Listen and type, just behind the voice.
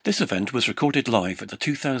This event was recorded live at the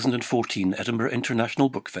 2014 Edinburgh International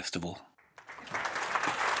Book Festival.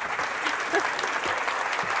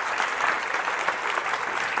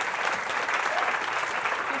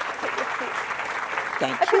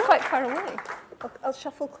 Thank you. I'd be quite far away. I'll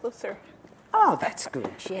shuffle closer. Oh, that's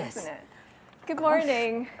good, yes. Isn't it? Good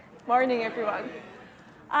morning. Morning, everyone.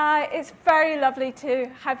 It's very lovely to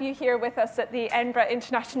have you here with us at the Edinburgh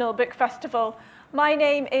International Book Festival. My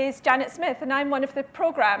name is Janet Smith, and I'm one of the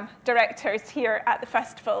programme directors here at the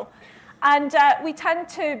festival. And we tend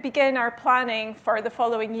to begin our planning for the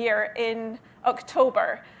following year in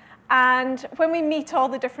October. And when we meet all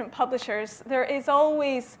the different publishers, there is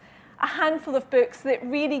always a handful of books that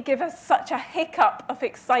really give us such a hiccup of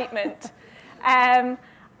excitement. And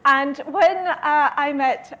when I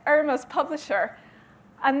met Irma's publisher,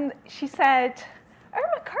 and she said,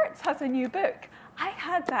 Irma Kurtz has a new book, I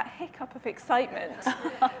had that hiccup of excitement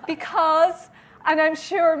because, and I'm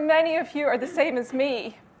sure many of you are the same as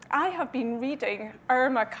me, I have been reading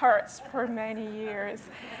Irma Kurtz for many years.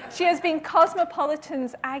 She has been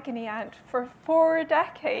Cosmopolitan's agony aunt for 4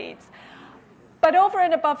 decades. But over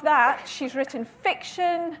and above that, she's written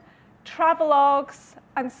fiction, travelogues,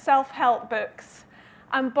 and self-help books.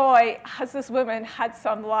 And boy, has this woman had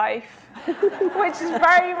some life, which is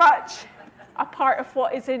very much a part of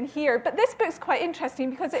what is in here. But this book's quite interesting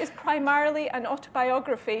because it is primarily an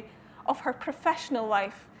autobiography of her professional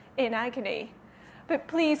life in agony. But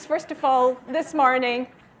please, first of all, this morning,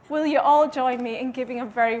 will you all join me in giving a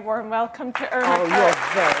very warm welcome to Irma Kurtz? You're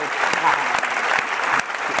very kind.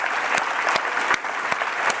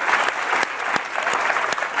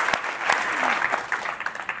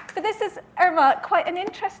 This is, Irma, quite an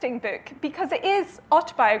interesting book because it is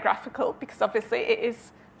autobiographical, because obviously it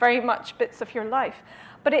is very much bits of your life,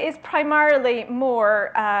 but it is primarily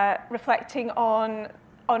more reflecting on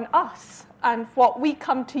us and what we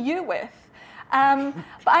come to you with. But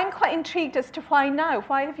I'm quite intrigued as to why now.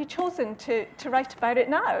 Why have you chosen to write about it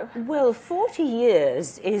now? Well, 40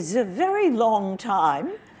 years is a very long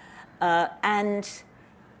time, and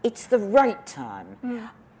it's the right time.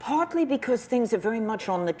 Partly because things are very much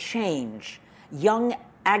on the change. Young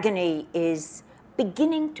agony is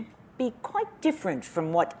beginning to be quite different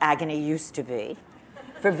from what agony used to be,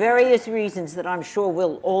 for various reasons that I'm sure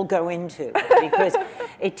we'll all go into, because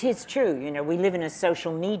it is true, you know, we live in a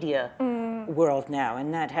social media world now,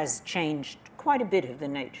 and that has changed quite a bit of the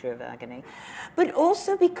nature of agony. But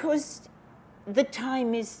also because the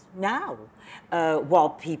time is now, while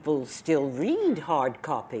people still read hard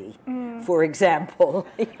copy, for example.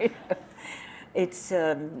 It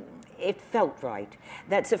felt right.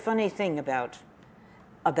 That's a funny thing about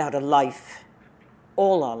a life,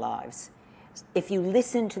 all our lives. If you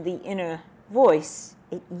listen to the inner voice,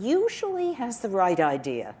 it usually has the right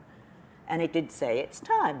idea. And it did say, it's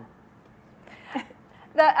time.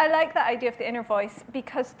 I like that idea of the inner voice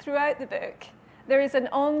because throughout the book, there is an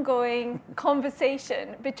ongoing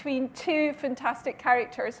conversation between two fantastic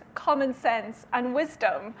characters, Common Sense and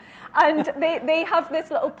Wisdom. And they have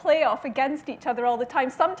this little play-off against each other all the time.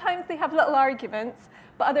 Sometimes they have little arguments,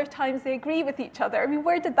 but other times they agree with each other. I mean,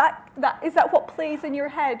 where did is that what plays in your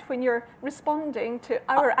head when you're responding to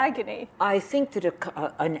our agony? I think that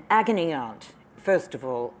an agony aunt, first of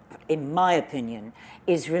all, in my opinion,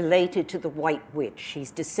 is related to the White Witch.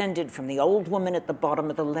 She's descended from the old woman at the bottom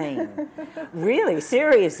of the lane. Really,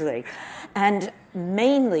 seriously. And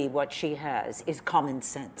mainly what she has is common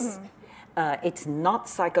sense. It's not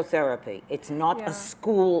psychotherapy. It's not a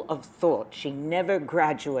school of thought. She never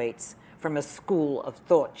graduates from a school of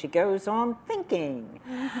thought. She goes on thinking.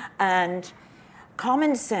 And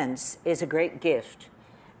common sense is a great gift,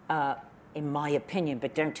 in my opinion,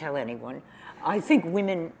 but don't tell anyone. I think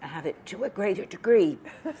women have it to a greater degree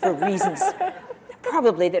for reasons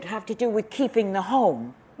probably that have to do with keeping the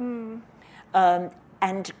home.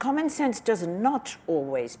 And common sense does not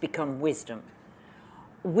always become wisdom.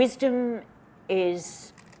 Wisdom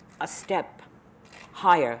is a step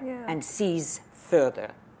higher and sees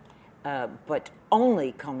further. But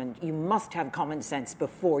you must have common sense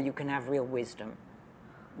before you can have real wisdom.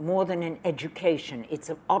 More than an education, it's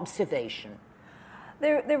an observation.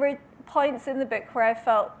 There were points in the book where I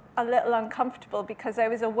felt a little uncomfortable because I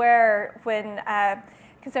was aware when,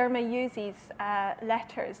 because Irma uses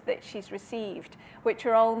letters that she's received, which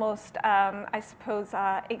are almost, I suppose,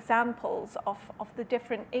 examples of the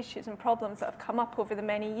different issues and problems that have come up over the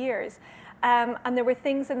many years. And there were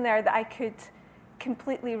things in there that I could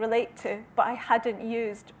completely relate to, but I hadn't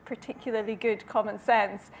used particularly good common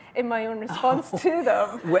sense in my own response to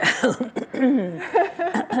them. Well,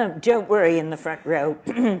 don't worry in the front row.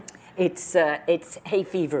 It's hay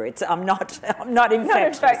fever. I'm not infectious. Not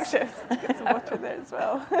infectious. Get some water there as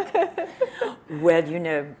well.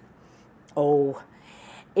 Well,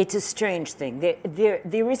 it's a strange thing.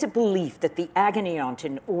 There is a belief that the agony aunt,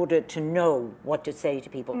 in order to know what to say to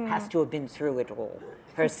people, has to have been through it all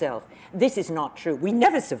herself. This is not true. We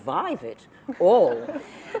never survive it all.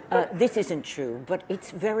 This isn't true, but it's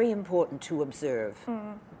very important to observe.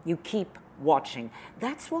 You keep watching.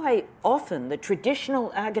 That's why often the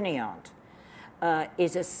traditional agony aunt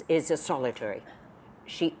is a solitary.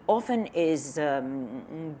 She often is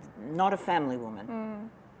not a family woman.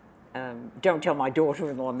 Don't tell my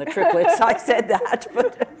daughter-in-law and the triplets I said that,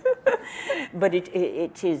 but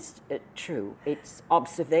it is true. It's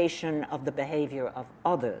observation of the behavior of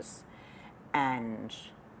others and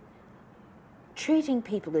treating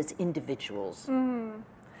people as individuals.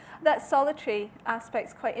 That solitary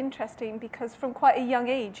aspect's quite interesting because from quite a young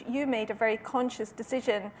age, you made a very conscious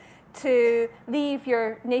decision to leave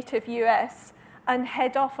your native US and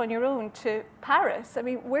head off on your own to Paris. I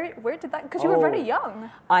mean, where did that, because you were very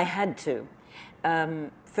young. I had to.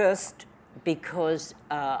 First, because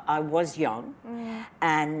I was young,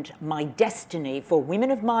 and my destiny for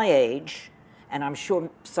women of my age, and I'm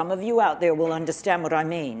sure some of you out there will understand what I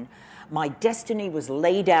mean, my destiny was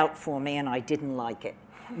laid out for me and I didn't like it.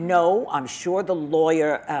 No, I'm sure the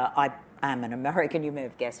lawyer, I'm an American, you may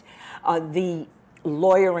have guessed, the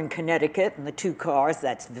lawyer in Connecticut and the 2 cars,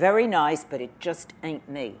 that's very nice, but it just ain't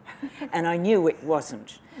me. And I knew it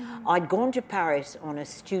wasn't. I'd gone to Paris on a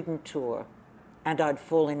student tour and I'd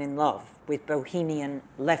fallen in love with bohemian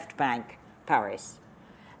left bank Paris.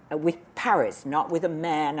 With Paris, not with a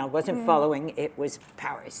man. I wasn't following, it was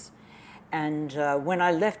Paris. And when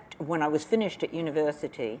I was finished at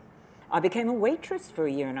university, I became a waitress for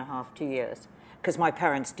 1.5 years, 2 years, because my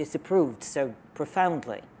parents disapproved so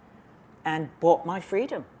profoundly. And bought my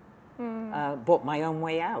freedom, bought my own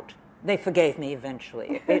way out. They forgave me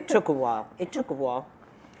eventually. It took a while.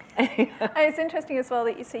 And it's interesting as well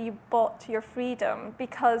that you say you bought your freedom,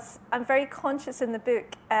 because I'm very conscious in the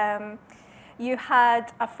book, you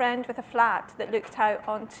had a friend with a flat that looked out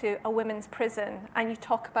onto a women's prison, and you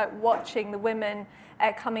talk about watching the women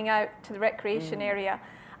coming out to the recreation area.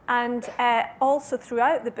 And also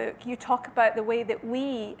throughout the book, you talk about the way that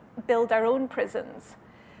we build our own prisons,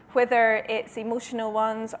 whether it's emotional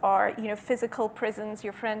ones or physical prisons.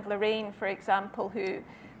 Your friend Lorraine, for example, who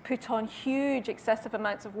put on huge excessive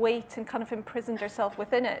amounts of weight and kind of imprisoned herself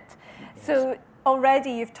within it. Yes. So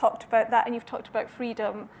already you've talked about that, and you've talked about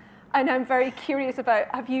freedom. And I'm very curious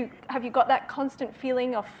about, have you got that constant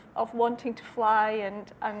feeling of wanting to fly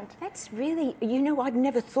and That's really, I'd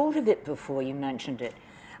never thought of it before you mentioned it.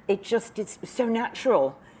 It's so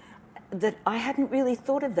natural that I hadn't really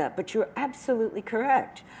thought of that, but you're absolutely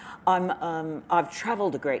correct. I've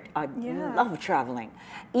traveled I love traveling.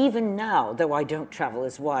 Even now, though I don't travel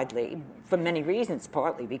as widely, for many reasons,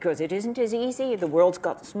 partly because it isn't as easy. The world's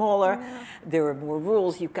got smaller. There are more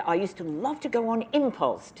rules. I used to love to go on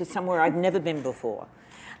impulse to somewhere I'd never been before.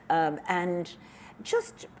 And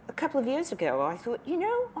just a couple of years ago, I thought,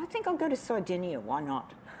 I think I'll go to Sardinia. Why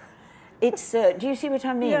not? It's, do you see what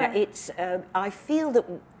I mean? Yeah. It's, I feel that,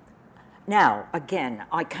 now, again,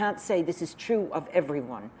 I can't say this is true of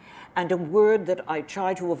everyone. And a word that I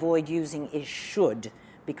try to avoid using is should,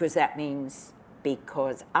 because that means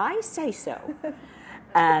because I say so.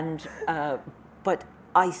 And, but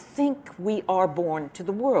I think we are born to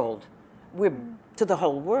the world. We're to the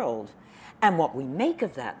whole world. And what we make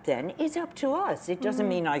of that then is up to us. It doesn't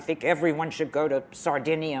mean I think everyone should go to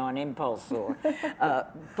Sardinia on impulse, or,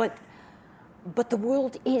 but the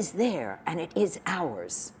world is there and it is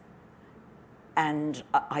ours. And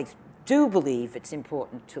I do believe it's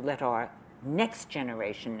important to let our next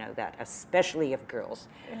generation know that, especially of girls,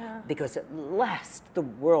 because at last the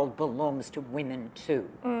world belongs to women too,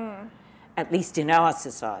 at least in our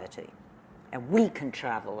society. And we can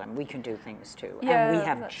travel and we can do things too. And we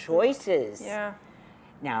have choices. Yeah.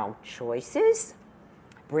 Now, choices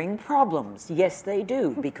bring problems. Yes, they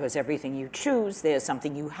do, because everything you choose, there's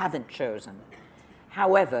something you haven't chosen.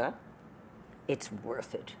 However, it's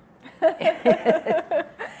worth it.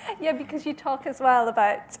 Yeah, because you talk as well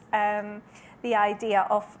about the idea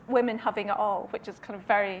of women having it all, which is kind of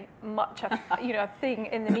very much a thing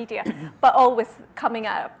in the media, but always coming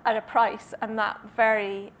at a price, and that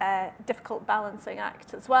very difficult balancing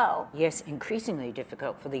act as well. Yes, increasingly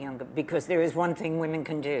difficult for the younger, because there is one thing women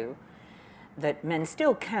can do that men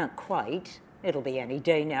still can't quite. It'll be any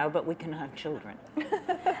day now, but we can have children.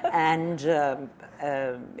 And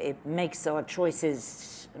it makes our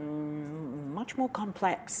choices much more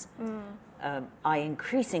complex. I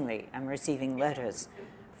increasingly am receiving letters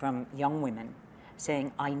from young women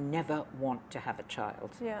saying, I never want to have a child.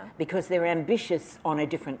 Yeah. Because they're ambitious on a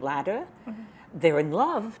different ladder. They're in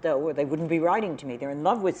love, though, or they wouldn't be writing to me. They're in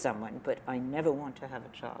love with someone, but I never want to have a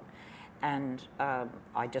child. And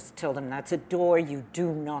I just tell them that's a door you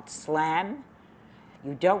do not slam.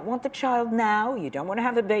 You don't want the child now. You don't want to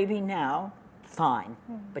have a baby now. Fine.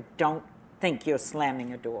 But don't think you're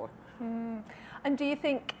slamming a door. And do you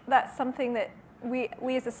think that's something that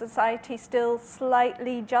we as a society still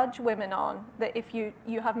slightly judge women on? That if you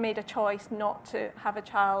have made a choice not to have a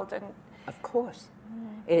child, and of course,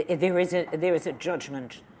 there is a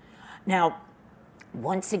judgment. Now,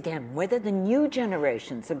 once again, whether the new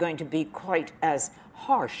generations are going to be quite as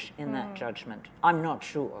harsh in that judgment, I'm not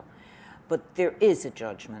sure. But there is a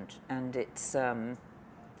judgment, and it's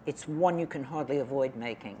one you can hardly avoid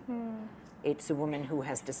making. It's a woman who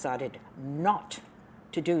has decided not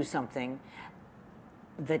to do something,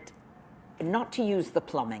 not to use the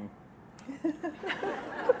plumbing.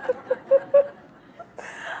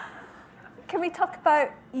 Can we talk about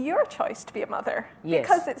your choice to be a mother? Yes.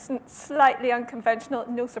 Because it's slightly unconventional,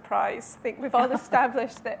 no surprise. I think we've all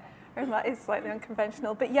established that Irma is slightly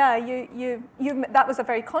unconventional. But yeah, you that was a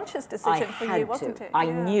very conscious decision for you, wasn't it? I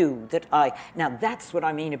knew that now that's what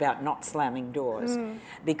I mean about not slamming doors,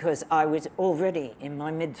 because I was already in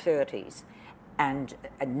my mid-30s, and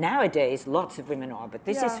nowadays lots of women are, but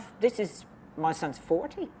this is my son's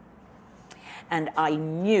 40. And I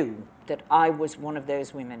knew that I was one of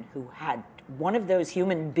those women who had, one of those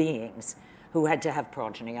human beings who had to have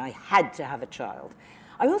progeny. I had to have a child.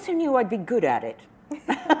 I also knew I'd be good at it.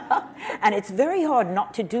 And it's very hard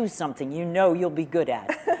not to do something you know you'll be good at.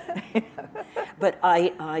 But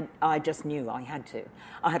I just knew I had to.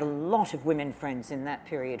 I had a lot of women friends in that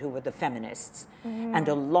period who were the feminists, and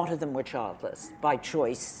a lot of them were childless, by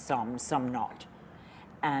choice, some not.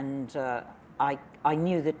 And I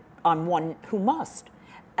knew that I'm one who must,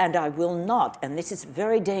 and I will not, and this is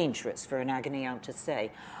very dangerous for an agony aunt to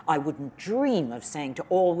say, I wouldn't dream of saying to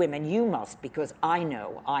all women, you must, because I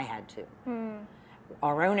know I had to.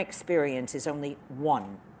 Our own experience is only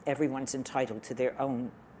one. Everyone's entitled to their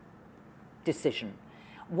own decision.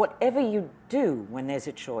 Whatever you do when there's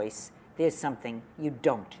a choice, there's something you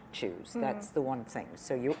don't choose. That's the one thing.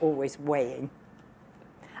 So you're always weighing.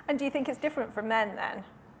 And do you think it's different for men then?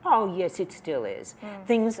 Oh, yes, it still is.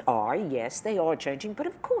 Things are, yes, they are changing, but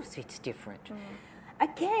of course it's different.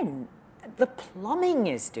 Again, the plumbing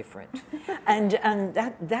is different. and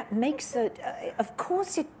that makes it, of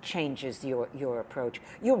course it changes your approach.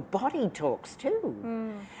 Your body talks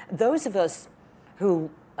too. Those of us who,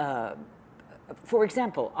 for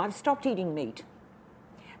example, I've stopped eating meat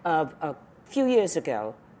a few years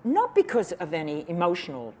ago, not because of any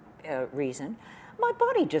emotional reason. My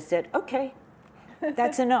body just said, okay,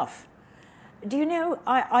 that's enough. Do you know,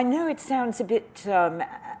 I know it sounds a bit,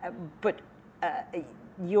 but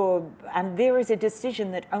and there is a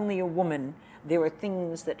decision that only a woman, there are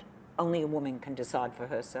things that only a woman can decide for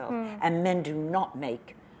herself, and men do not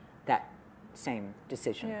make that same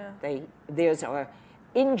decision. Yeah. Theirs are,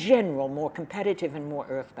 in general, more competitive and more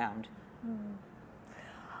earthbound.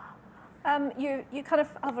 You kind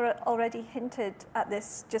of have already hinted at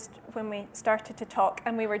this just when we started to talk,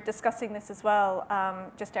 and we were discussing this as well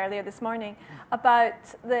just earlier this morning, about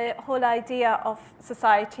the whole idea of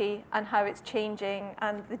society and how it's changing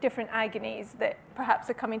and the different agonies that perhaps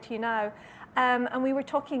are coming to you now. And we were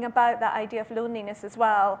talking about that idea of loneliness as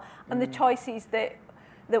well, and the choices that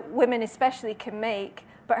women especially can make.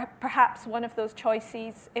 But perhaps one of those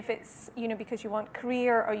choices, if it's because you want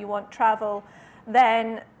career or you want travel,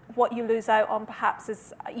 then what you lose out on perhaps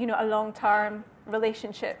is a long-term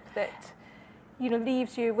relationship that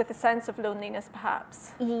leaves you with a sense of loneliness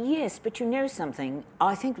perhaps. Yes, but you know something,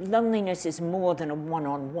 I think loneliness is more than a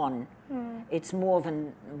one-on-one. It's more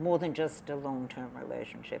than just a long-term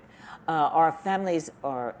relationship. Our families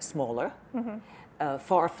are smaller,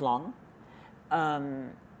 far-flung.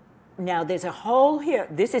 Now there's a whole here,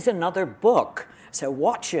 this is another book, so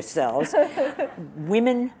watch yourselves.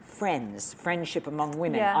 Women friends, friendship among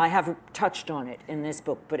women. Yeah. I have touched on it in this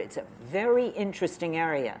book, but it's a very interesting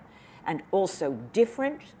area, and also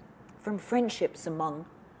different from friendships among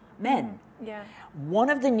men. Yeah.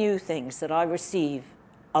 One of the new things that I receive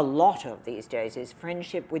a lot of these days is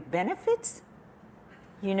friendship with benefits.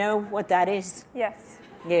 You know what that is? Yes.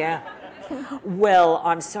 Yeah. Well,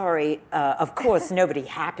 I'm sorry. Of course, nobody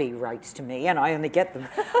happy writes to me, and I only get them.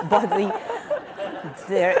 But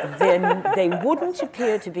then they wouldn't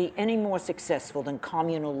appear to be any more successful than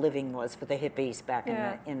communal living was for the hippies back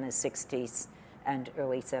in the 60s and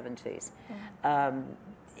early 70s.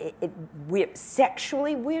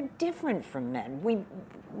 we're different from men.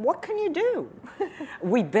 What can you do?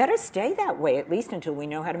 We better stay that way, at least until we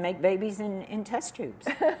know how to make babies in test tubes.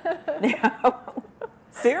 You know?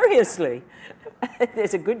 Seriously.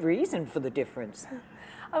 There's a good reason for the difference.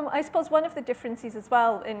 I suppose one of the differences as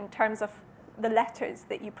well in terms of the letters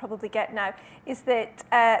that you probably get now is that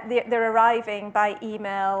they're arriving by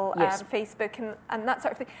email, yes. Facebook and that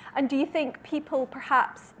sort of thing. And do you think people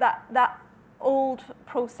perhaps that old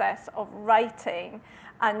process of writing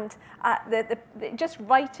and just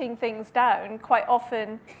writing things down, quite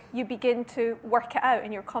often you begin to work it out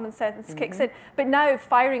and your common sense kicks in. But now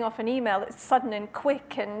firing off an email, it's sudden and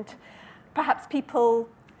quick, and perhaps people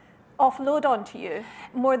offload onto you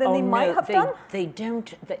more than they might have done? They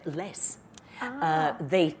don't, less.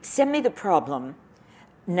 They send me the problem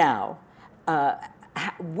now.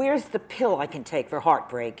 Where's the pill I can take for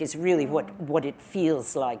heartbreak is really what it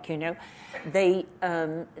feels like, you know.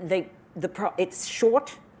 It's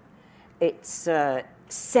short, it's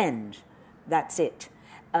send, that's it.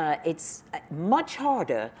 It's much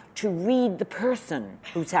harder to read the person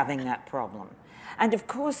who's having that problem. And of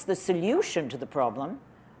course, the solution to the problem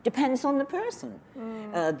depends on the person.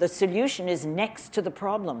 The solution is next to the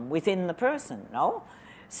problem within the person, no?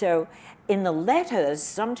 So in the letters,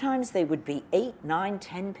 sometimes they would be 8, 9,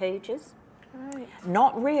 10 pages. Right.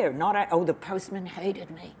 Not rare, the postman hated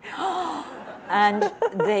me. And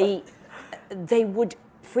they would,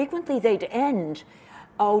 frequently they'd end,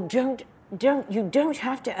 you don't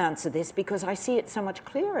have to answer this because I see it so much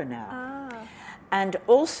clearer now. And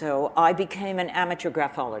also, I became an amateur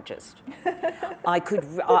graphologist. I could,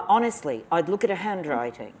 honestly, I'd look at a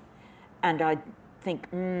handwriting and I'd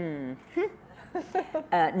think,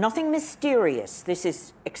 nothing mysterious. This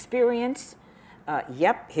is experience.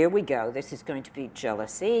 Yep, here we go. This is going to be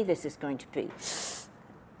jealousy. This is going to be,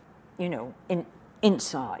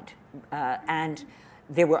 inside. And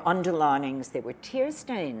there were underlinings, there were tear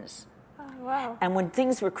stains. Wow. And when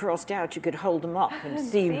things were crossed out, you could hold them up and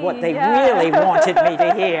see what they really wanted me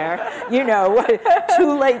to hear.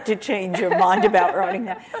 Too late to change your mind about writing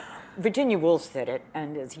that. Virginia Woolf said it,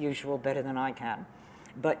 and as usual, better than I can.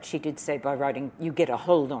 But she did say by writing, you get a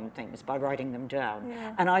hold on things by writing them down.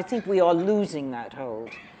 Yeah. And I think we are losing that hold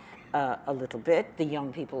a little bit, the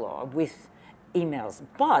young people are, with emails.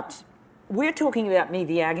 But we're talking about me,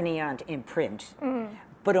 the agony aunt, in print.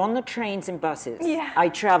 But on the trains and buses, I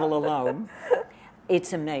travel alone.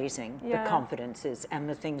 It's amazing, the confidences and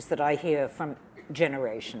the things that I hear from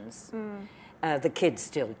generations. The kids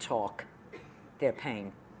still talk their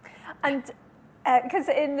pain. And because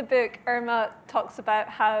in the book, Irma talks about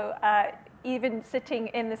how even sitting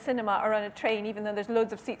in the cinema or on a train, even though there's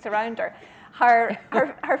loads of seats around her,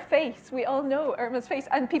 her face, we all know Irma's face,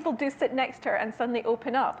 and people do sit next to her and suddenly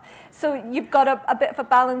open up. So you've got a bit of a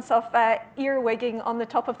balance of earwigging on the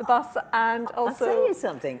top of the bus and also... I'll tell you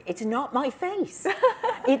something, it's not my face.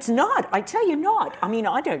 It's not, I tell you not. I mean,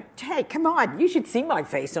 come on, you should see my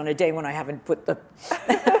face on a day when I haven't put the...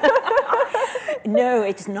 No,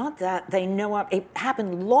 it's not that. They know it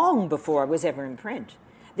happened long before I was ever in print.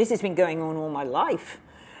 This has been going on all my life.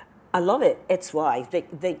 I love it. It's why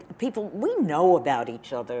we know about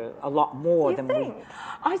each other a lot more than we.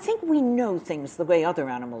 I think we know things the way other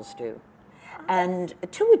animals do, and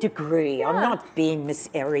to a degree. I'm not being Miss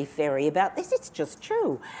Airy Fairy about this. It's just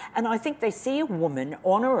true. And I think they see a woman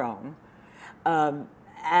on her own,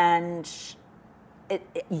 and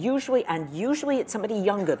usually it's somebody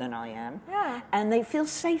younger than I am, and they feel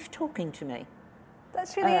safe talking to me.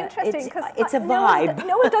 That's really interesting because it's a vibe.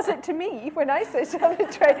 No one does it to me when I sit on the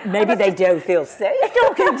train. Maybe they don't feel safe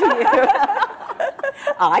talking to you.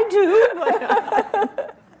 I do.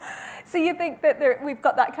 So you think that we've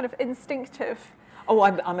got that kind of instinctive? Oh,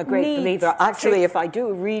 I'm a great believer. Actually, if I do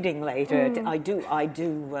a reading later,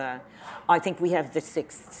 I think we have the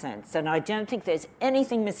sixth sense, and I don't think there's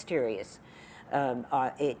anything mysterious.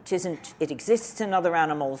 It exists in other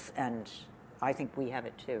animals, and I think we have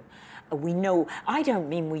it too. We know, I don't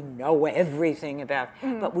mean we know everything about,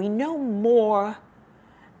 but we know more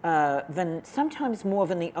sometimes more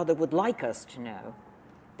than the other would like us to know,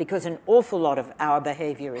 because an awful lot of our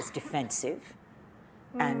behavior is defensive,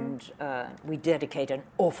 and we dedicate an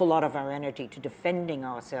awful lot of our energy to defending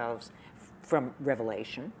ourselves from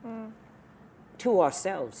revelation, to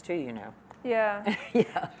ourselves too, Yeah.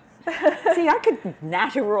 Yeah. See, I could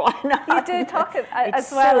natter on. You do talk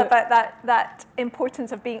as well about that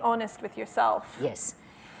importance of being honest with yourself. Yes.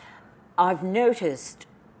 I've noticed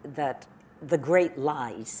that the great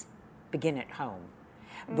lies begin at home.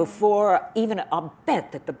 Before, even I'll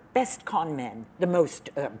bet that the best con men, the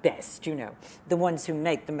most best, the ones who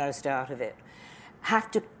make the most out of it,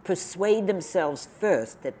 have to persuade themselves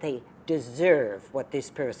first that they deserve what this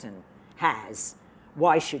person has.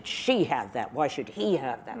 Why should she have that? Why should he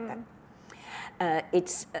have that?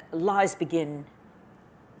 Lies begin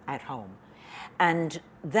at home. And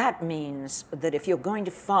that means that if you're going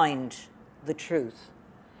to find the truth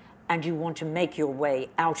and you want to make your way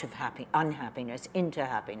out of unhappiness into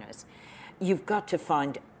happiness, you've got to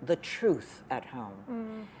find the truth at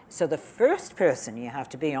home. So the first person you have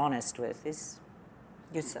to be honest with is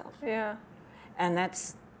yourself. Yeah. And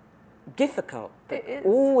that's difficult, but It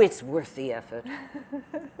is. it's worth the effort.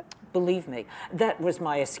 Believe me, that was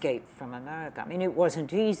my escape from America. I mean, it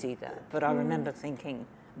wasn't easy then, but I remember thinking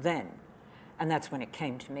then, and that's when it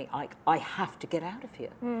came to me, I have to get out of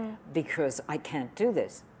here because I can't do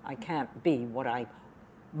this. I can't be what I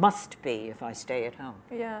must be if I stay at home.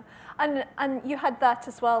 Yeah, and you had that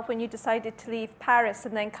as well when you decided to leave Paris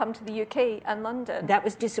and then come to the UK and London. That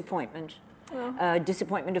was disappointment.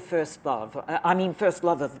 Disappointment of first love. First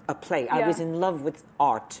love of a play. Yeah. I was in love with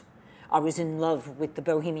art. I was in love with the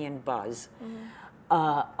bohemian buzz.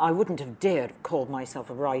 I wouldn't have dared call myself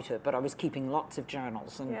a writer, but I was keeping lots of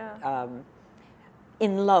journals and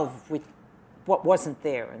in love with what wasn't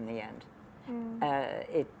there in the end.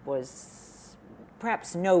 It was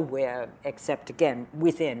perhaps nowhere except, again,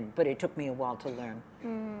 within, but it took me a while to learn.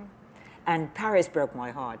 And Paris broke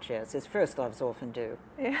my heart, yes, as first loves often do.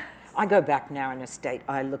 Yes. I go back now in a state,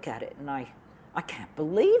 I look at it and I can't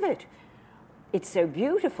believe it. It's so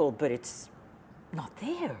beautiful, but it's not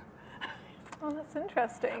there. Oh, that's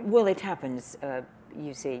interesting. Well, it happens,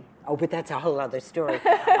 you see. Oh, but that's a whole other story.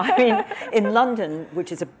 I mean, in London,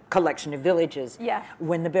 which is a collection of villages,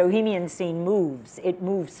 when the bohemian scene moves, it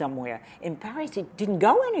moves somewhere. In Paris, it didn't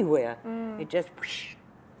go anywhere. It just whoosh.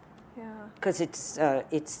 Yeah. Because it's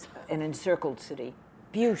an encircled city,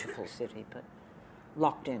 beautiful city, but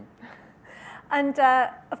locked in. And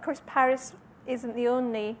of course, Paris isn't the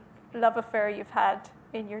only love affair you've had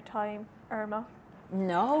in your time, Irma.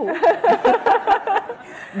 No.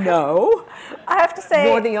 No. I have to say,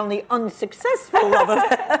 You're the only unsuccessful love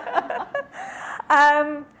affair.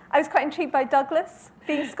 I was quite intrigued by Douglas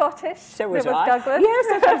being Scottish. So was there was I. Douglas.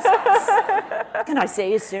 Yes. Can I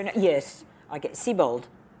say his surname? Yes. I get Sebald.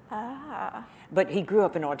 Ah. But he grew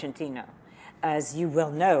up in Argentina. As you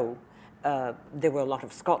well know, there were a lot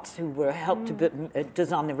of Scots who were helped to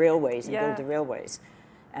design the railways and build the railways.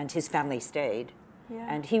 And his family stayed. Yeah.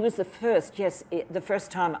 And he was the first, the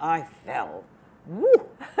first time I fell. Woo!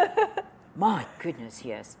 My goodness,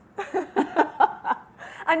 yes.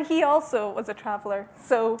 And he also was a traveller.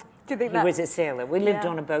 So do you think He was a sailor. We lived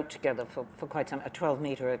Yeah. on a boat together for quite some, a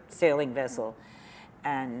 12-meter sailing vessel.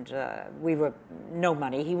 And we were no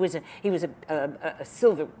money. He was a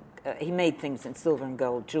silver, he made things in silver and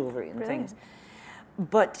gold, jewelry and things.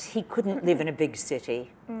 But he couldn't live in a big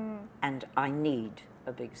city. And I need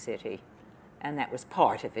a big city. And that was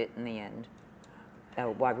part of it in the end,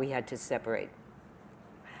 why we had to separate.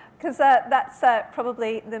 Because that's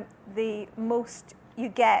probably the most you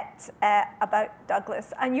get about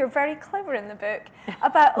Douglas. And you're very clever in the book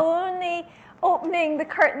about only opening the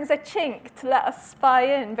curtains a chink to let us spy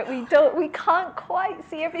in, but we can't quite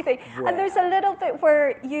see everything. Yeah. And there's a little bit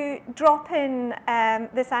where you drop in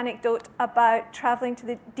this anecdote about traveling to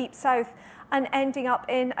the Deep South and ending up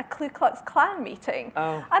in a Ku Klux Klan meeting.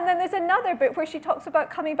 Oh. And then there's another bit where she talks about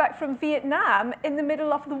coming back from Vietnam in the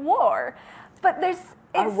middle of the war. But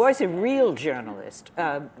I was a real journalist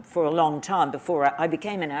for a long time before I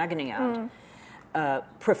became an agony aunt.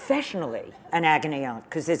 Professionally an agony aunt,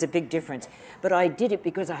 because there's a big difference. But I did it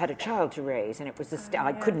because I had a child to raise, and it was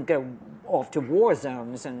I couldn't go off to war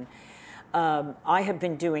zones. And I have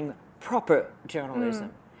been doing proper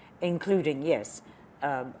journalism, including,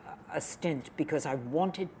 a stint because I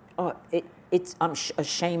wanted. I'm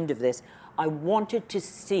ashamed of this. I wanted to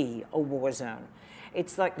see a war zone.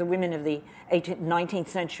 It's like the women of the 18th, 19th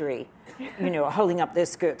century, holding up their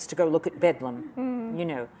skirts to go look at Bedlam.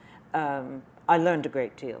 I learned a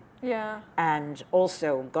great deal. Yeah. And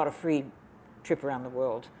also got a free trip around the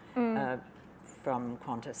world from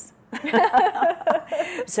Qantas.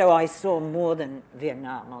 So I saw more than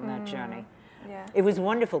Vietnam on that journey. Yeah. It was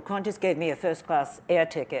wonderful. Qantas gave me a first-class air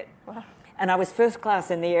ticket. Wow. And I was first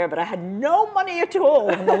class in the air, but I had no money at all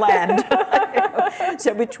in the land.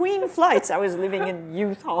 So between flights, I was living in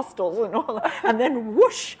youth hostels and all that. And then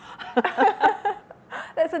whoosh.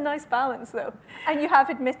 There's a nice balance, though. And you have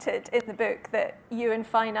admitted in the book that you and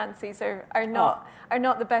finances are not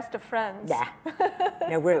the best of friends. Yeah.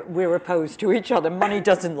 No, we're opposed to each other. Money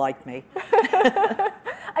doesn't like me.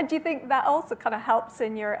 And do you think that also kind of helps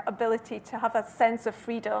in your ability to have a sense of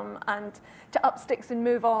freedom and to up sticks and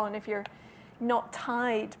move on if you're not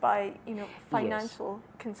tied by, financial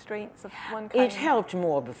constraints of one kind. It helped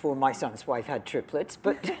more before my son's wife had triplets,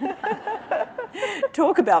 but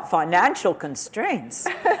talk about financial constraints.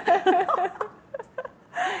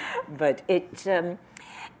 But it,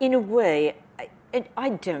 in a way, I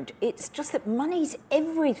don't. It's just that money's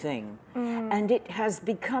everything, and it has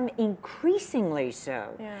become increasingly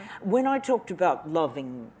so. Yeah. When I talked about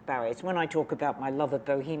loving Barry's, when I talk about my love of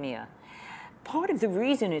Bohemia, part of the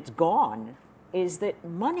reason it's gone is that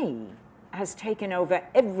money has taken over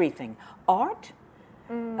everything. Art,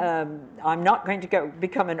 I'm not going to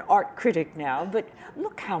become an art critic now, but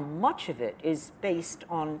look how much of it is based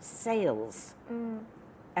on sales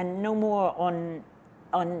and no more on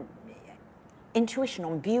intuition,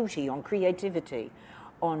 on beauty, on creativity,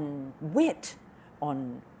 on wit,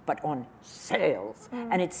 but on sales.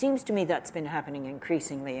 And it seems to me that's been happening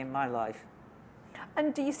increasingly in my life.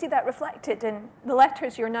 And do you see that reflected in the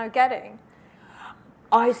letters you're now getting?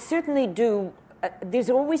 I certainly do. There's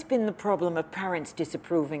always been the problem of parents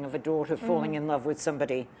disapproving of a daughter falling in love with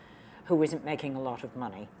somebody who isn't making a lot of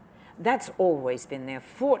money. That's always been there.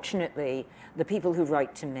 Fortunately, the people who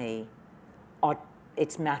write to me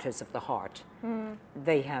it's matters of the heart.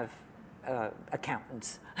 They have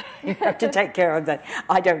accountants. You have to take care of that.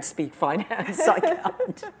 I don't speak finance, I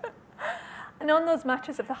can't. And on those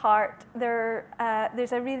matters of the heart,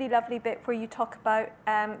 there's a really lovely bit where you talk about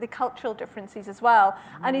the cultural differences as well,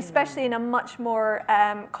 and especially in a much more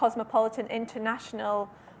cosmopolitan, international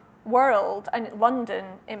world, and London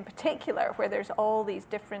in particular, where there's all these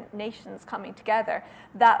different nations coming together.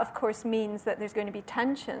 That, of course, means that there's going to be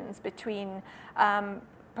tensions between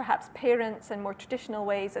perhaps parents and more traditional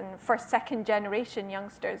ways and first, second generation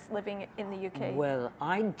youngsters living in the UK. Well,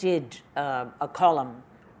 I did a column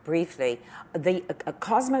briefly.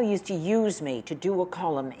 Cosmo used to use me to do a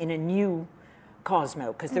column in a new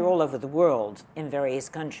Cosmo, because they're all over the world in various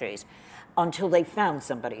countries, until they found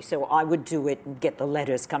somebody. So I would do it and get the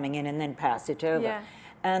letters coming in and then pass it over. Yeah.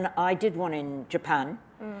 And I did one in Japan,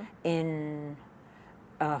 in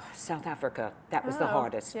South Africa. That was the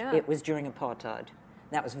hardest. Yeah. It was during apartheid.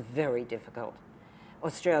 That was very difficult.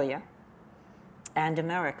 Australia and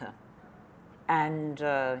America. And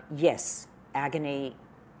yes, agony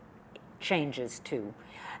changes too.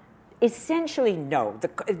 Essentially, no.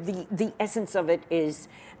 The essence of it is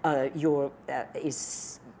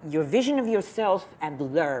your vision of yourself and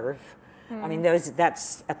love. I mean,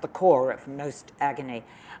 that's at the core of most agony.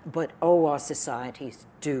 But our societies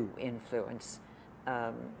do influence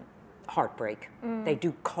heartbreak. They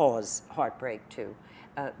do cause heartbreak too,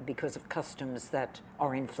 because of customs that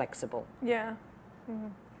are inflexible. Yeah.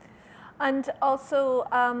 And also,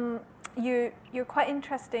 you're quite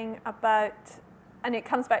interesting about, and it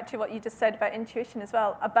comes back to what you just said about intuition as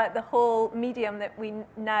well, about the whole medium that we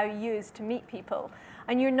now use to meet people.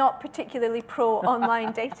 And you're not particularly pro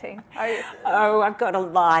online dating, are you? Oh, I've got a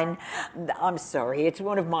line. I'm sorry, it's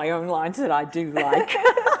one of my own lines that I do like.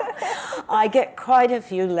 I get quite a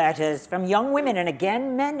few letters from young women, and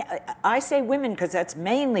again, men. I say women because that's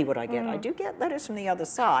mainly what I get. I do get letters from the other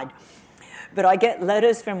side. But I get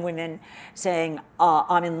letters from women saying,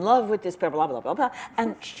 I'm in love with this blah, blah, blah, blah, blah,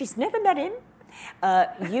 and she's never met him.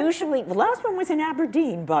 Usually, the last one was in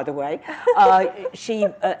Aberdeen, by the way.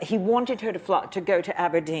 He wanted her to go to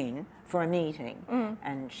Aberdeen for a meeting.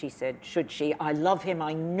 And she said, should she? I love him.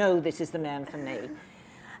 I know this is the man for me.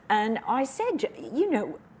 And I said,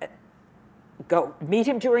 go meet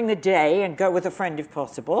him during the day and go with a friend if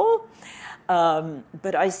possible.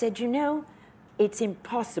 But I said, it's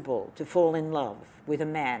impossible to fall in love with a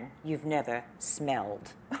man you've never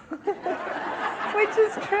smelled. Which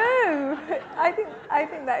is true. I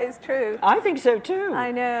think that is true. I think so too.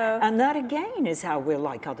 I know. And that again is how we're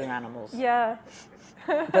like other animals. Yeah.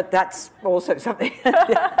 But that's also something.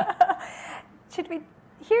 Should we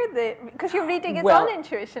hear because you're reading it on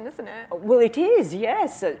intuition, isn't it? Well, it is,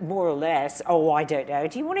 yes, more or less. Oh, I don't know.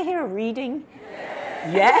 Do you want to hear a reading?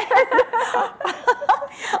 Yeah?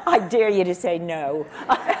 I dare you to say no.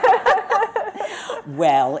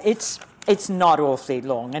 Well, it's not awfully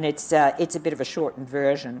long, and it's a bit of a shortened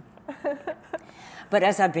version. But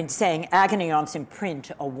as I've been saying, agony aunts in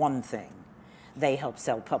print are one thing. They help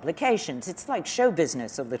sell publications. It's like show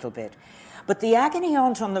business a little bit. But the agony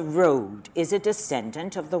aunt on the road is a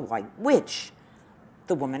descendant of the White Witch,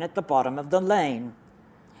 the woman at the bottom of the lane.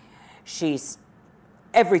 She's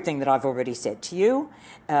everything that I've already said to you.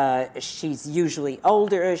 She's usually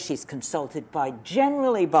older. She's consulted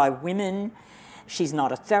generally by women. She's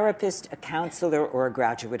not a therapist, a counselor, or a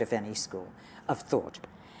graduate of any school of thought.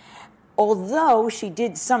 Although she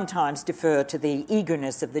did sometimes defer to the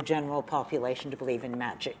eagerness of the general population to believe in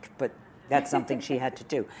magic, but That's something she had to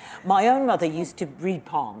do. My own mother used to read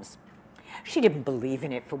palms. She didn't believe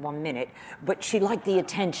in it for 1 minute, but she liked the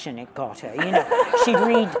attention it got her. You know, she'd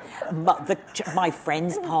read my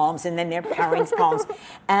friends' palms and then their parents' palms,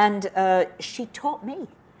 and she taught me.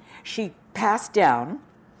 She passed down.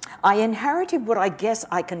 I inherited what I guess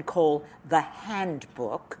I can call the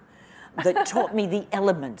handbook that taught me the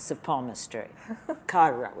elements of palmistry.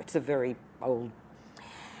 Cairo, it's a very old.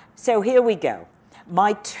 So here we go.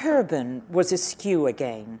 My turban was askew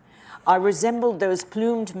again. I resembled those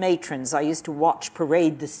plumed matrons I used to watch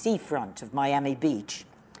parade the seafront of Miami Beach.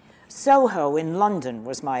 Soho in London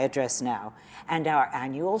was my address now, and our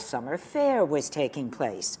annual summer fair was taking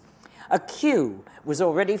place. A queue was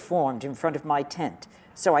already formed in front of my tent,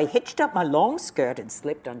 so I hitched up my long skirt and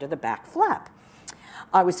slipped under the back flap.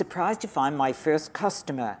 I was surprised to find my first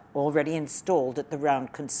customer already installed at the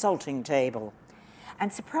round consulting table,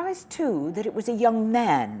 and surprised, too, that it was a young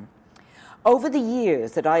man. Over the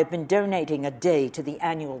years that I have been donating a day to the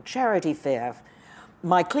annual charity fair,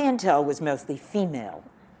 my clientele was mostly female.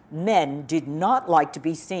 Men did not like to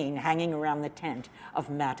be seen hanging around the tent of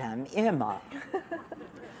Madame Irma.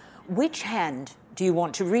 "Which hand do you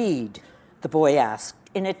want to read?" the boy asked,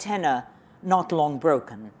 in a tenor not long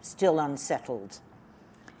broken, still unsettled.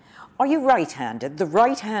 "Are you right-handed? The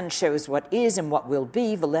right hand shows what is and what will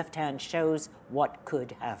be. The left hand shows what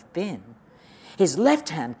could have been." His left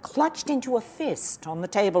hand clutched into a fist on the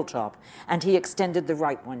tabletop, and he extended the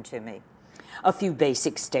right one to me. A few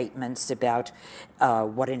basic statements about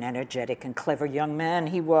what an energetic and clever young man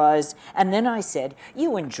he was, and then I said,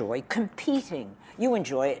 "You enjoy competing. You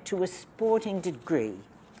enjoy it to a sporting degree."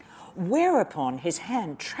 Whereupon his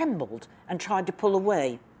hand trembled and tried to pull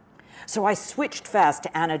away. So I switched fast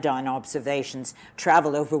to anodyne observations.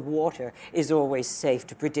 Travel over water is always safe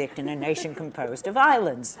to predict in a nation composed of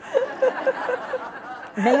islands.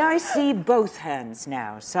 May I see both hands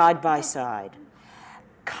now, side by side?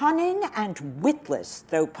 Cunning and witless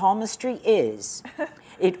though palmistry is,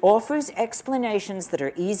 it offers explanations that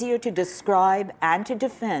are easier to describe and to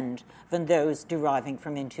defend than those deriving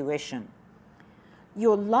from intuition.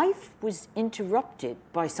 Your life was interrupted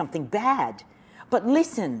by something bad, but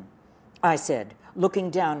listen, I said,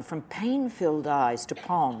 looking down from pain-filled eyes to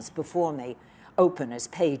palms before me, open as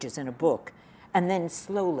pages in a book, and then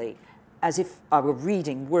slowly, as if I were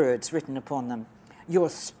reading words written upon them.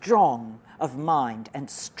 You're strong of mind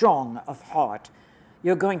and strong of heart.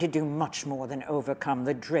 You're going to do much more than overcome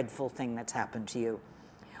the dreadful thing that's happened to you.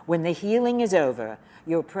 When the healing is over,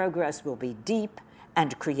 your progress will be deep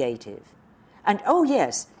and creative. And oh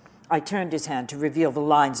yes, I turned his hand to reveal the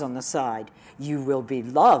lines on the side. You will be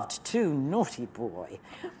loved too, naughty boy,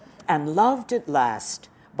 and loved at last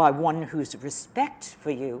by one whose respect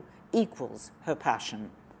for you equals her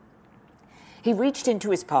passion. He reached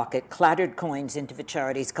into his pocket, clattered coins into the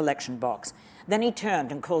charity's collection box. Then he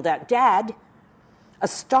turned and called out, "Dad!" A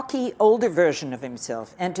stocky, older version of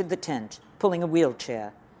himself entered the tent, pulling a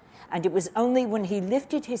wheelchair. And it was only when he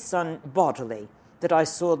lifted his son bodily that I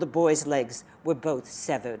saw the boy's legs were both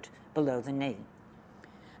severed below the knee.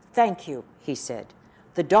 "Thank you," he said.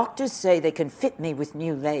 "The doctors say they can fit me with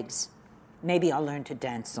new legs. Maybe I'll learn to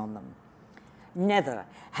dance on them." Never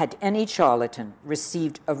had any charlatan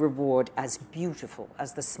received a reward as beautiful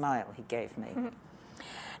as the smile he gave me. Mm-hmm.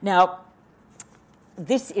 Now,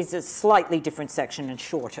 this is a slightly different section and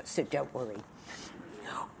shorter, so don't worry.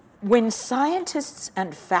 When scientists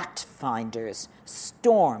and fact-finders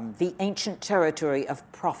storm the ancient territory of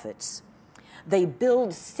prophets, they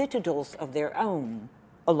build citadels of their own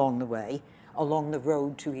along the way, along the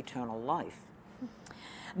road to eternal life.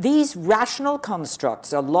 These rational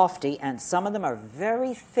constructs are lofty, and some of them are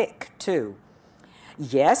very thick, too.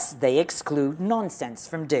 Yes, they exclude nonsense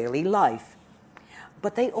from daily life,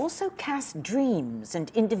 but they also cast dreams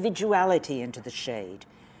and individuality into the shade,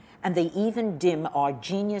 and they even dim our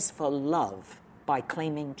genius for love by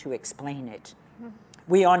claiming to explain it.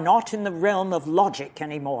 We are not in the realm of logic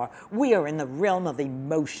anymore. We are in the realm of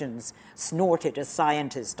emotions, snorted a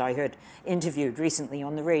scientist I heard interviewed recently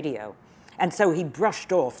on the radio. And so he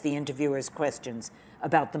brushed off the interviewer's questions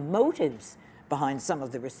about the motives behind some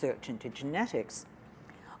of the research into genetics.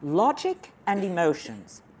 Logic and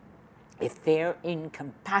emotions, if they're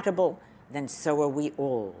incompatible, then so are we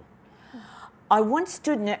all. I once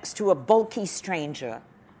stood next to a bulky stranger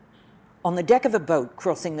on the deck of a boat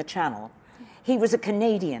crossing the channel. He was a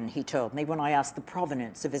Canadian, he told me, when I asked the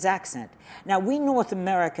provenance of his accent. Now, we North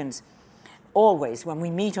Americans always, when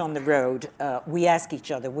we meet on the road, we ask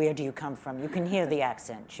each other, "Where do you come from?" You can hear the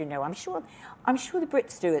accent, you know. I'm sure the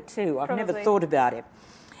Brits do it too. I've never thought about it.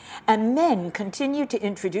 And men continue to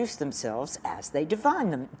introduce themselves as they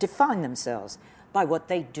define themselves by what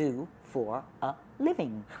they do for a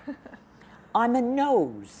living. I'm a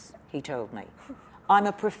nose, he told me. I'm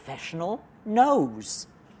a professional nose.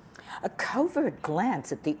 A covert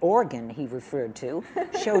glance at the organ he referred to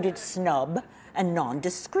showed it snub and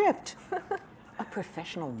nondescript. A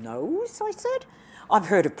professional nose, I said? I've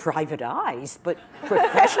heard of private eyes, but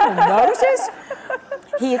professional noses?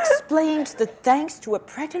 He explained that thanks to a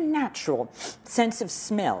preternatural sense of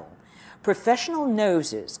smell, professional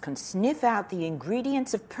noses can sniff out the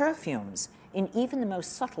ingredients of perfumes in even the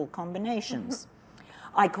most subtle combinations.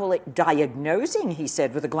 I call it diagnosing, he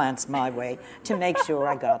said with a glance my way, to make sure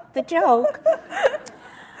I got the joke.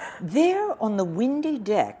 There on the windy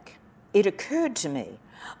deck, it occurred to me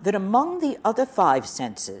that among the other 5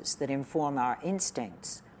 senses that inform our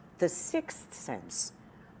instincts, the 6th sense,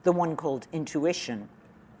 the one called intuition,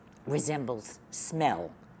 resembles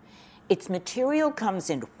smell. Its material comes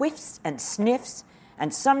in whiffs and sniffs,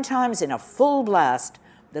 and sometimes in a full blast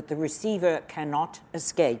that the receiver cannot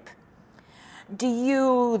escape. Do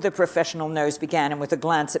you, the professional nose began, and with a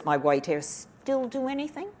glance at my white hair, still do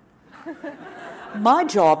anything? My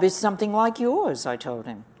job is something like yours, I told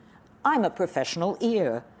him. I'm a professional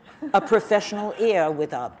ear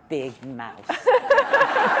with a big mouth.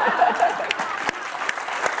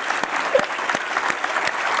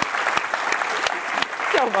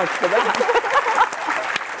 So much for that.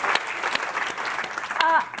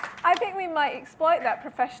 I think we might exploit that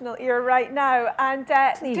professional ear right now. And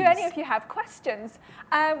do any of you have questions?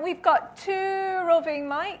 We've got 2 roving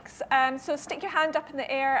mics, so stick your hand up in the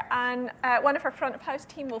air and one of our front of house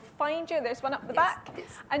team will find you. There's one up the back. Yes.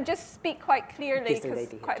 And just speak quite clearly because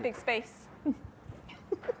it's quite a big space.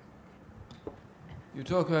 You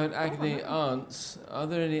talk about agony aunts. Are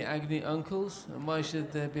there any agony uncles? And why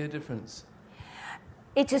should there be a difference?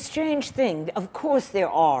 It's a strange thing. Of course there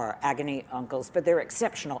are agony uncles, but they're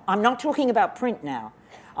exceptional. I'm not talking about print now.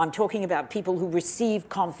 I'm talking about people who receive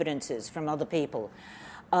confidences from other people.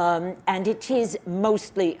 And it is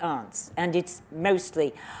mostly aunts. And it's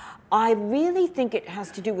mostly... I really think it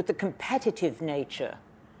has to do with the competitive nature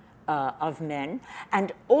of men.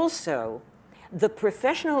 And also, the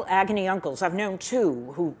professional agony uncles, I've known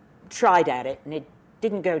 2 who tried at it, and it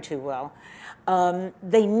didn't go too well.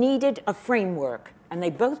 They needed a framework. And they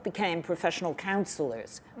both became professional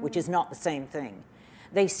counselors, which is not the same thing.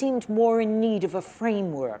 They seemed more in need of a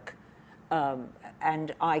framework.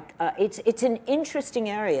 It's an interesting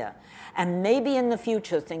area. And maybe in the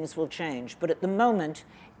future things will change. But at the moment,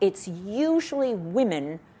 it's usually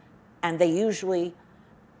women, and they usually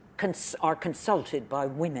are consulted by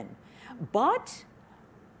women. But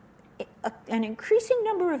an increasing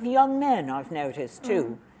number of young men, I've noticed,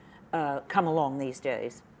 too, come along these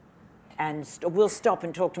days. And will stop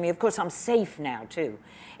and talk to me. Of course, I'm safe now, too.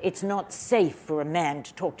 It's not safe for a man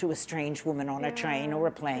to talk to a strange woman on a train or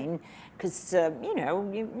a plane, because,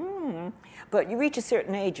 but you reach a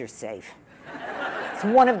certain age, you're safe. It's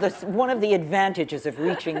one of the advantages of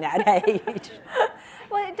reaching that age.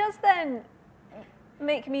 Well, it does then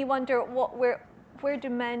make me wonder where do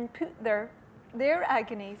men put their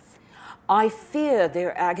agonies? I fear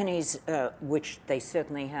their agonies, which they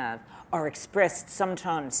certainly have, are expressed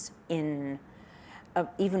sometimes in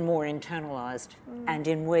even more internalized and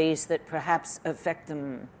in ways that perhaps affect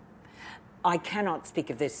them. I cannot speak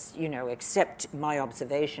of this, except my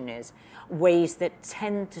observation is ways that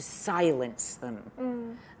tend to silence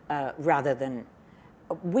them rather than...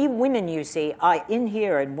 We women, you see, in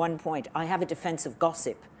here at one point, I have a defense of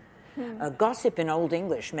gossip. Gossip in Old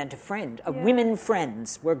English meant a friend. Women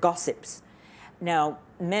friends were gossips. Now,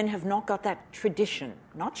 men have not got that tradition,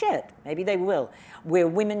 not yet, maybe they will, where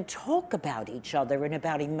women talk about each other and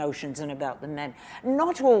about emotions and about the men,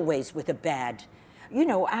 not always with a bad,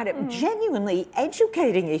 genuinely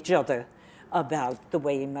educating each other about the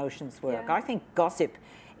way emotions work. Yeah. I think gossip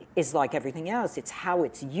is like everything else. It's how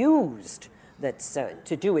it's used that's,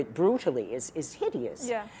 to do it brutally is hideous.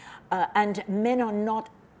 Yeah. And men are not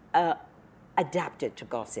adapted to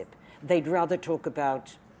gossip. They'd rather talk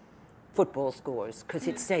about football scores because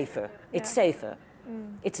it's safer. It's safer.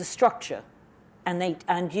 It's a structure.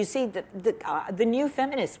 And you see, the new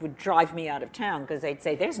feminists would drive me out of town because they'd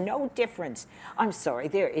say, there's no difference. I'm sorry,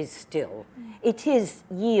 there is still. It is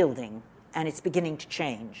yielding, and it's beginning to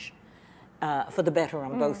change for the better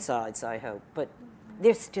on both sides, I hope. But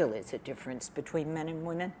there still is a difference between men and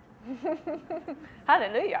women.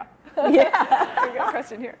 Hallelujah. Yeah. We got a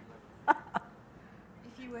question here.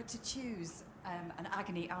 If you were to choose an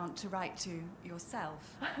agony aunt to write to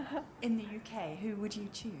yourself in the UK, who would you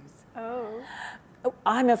choose? Oh,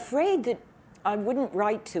 I'm afraid that I wouldn't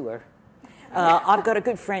write to her. I've got a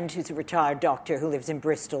good friend who's a retired doctor who lives in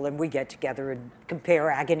Bristol, and we get together and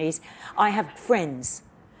compare agonies. I have friends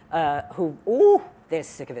who, they're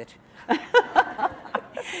sick of it.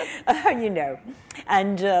 You know.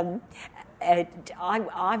 And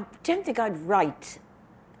I don't think I'd write.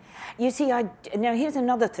 You see, now here's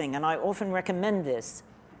another thing, and I often recommend this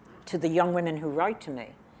to the young women who write to me.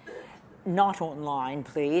 Not online,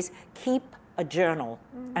 please. Keep a journal,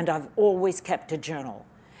 and I've always kept a journal.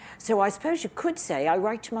 So I suppose you could say I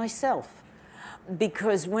write to myself,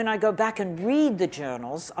 because when I go back and read the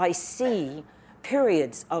journals, I see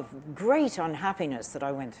periods of great unhappiness that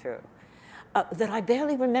I went through, that I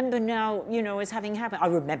barely remember now, as having happened. I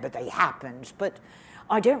remember they happened, but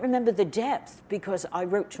I don't remember the depth because I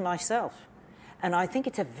wrote to myself. And I think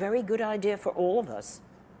it's a very good idea for all of us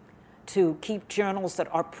to keep journals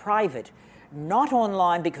that are private, not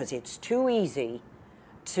online because it's too easy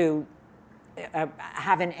to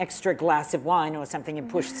have an extra glass of wine or something and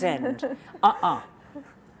push send.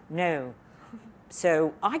 No.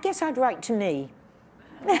 So I guess I'd write to me.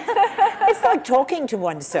 It's like talking to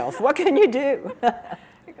oneself. What can you do?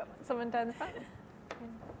 We've got someone down the front.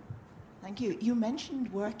 Thank you. You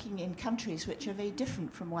mentioned working in countries which are very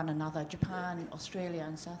different from one another, Japan, Australia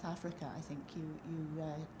and South Africa, I think you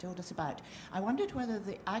told us about. I wondered whether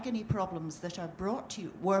the agony problems that were brought to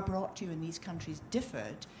you in these countries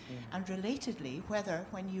differed, and relatedly, whether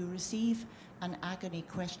when you receive an agony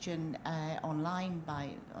question online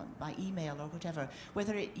by email or whatever,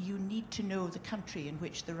 whether you need to know the country in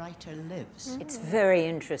which the writer lives. It's very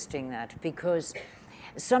interesting that, because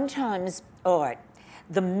sometimes, all right,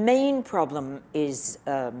 the main problem is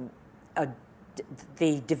the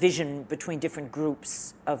division between different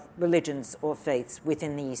groups of religions or faiths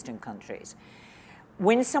within the Eastern countries.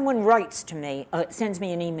 When someone writes to me, sends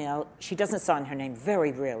me an email, she doesn't sign her name,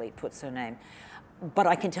 very rarely puts her name, but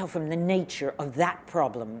I can tell from the nature of that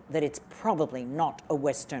problem that it's probably not a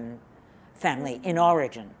Western family in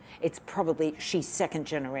origin. It's probably, she's second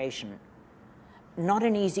generation. Not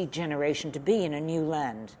an easy generation to be in a new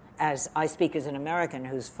land. As I speak as an American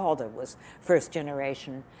whose father was first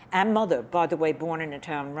generation, and mother, by the way, born in a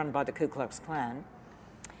town run by the Ku Klux Klan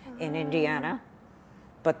in Indiana,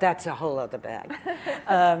 but that's a whole other bag.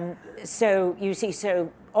 So you see,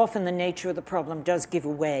 so often the nature of the problem does give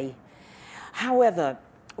away. However,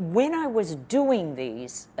 when I was doing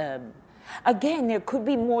these, again, there could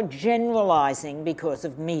be more generalizing because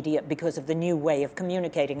of media, because of the new way of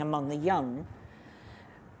communicating among the young,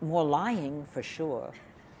 more lying for sure.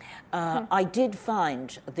 I did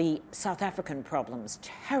find the South African problems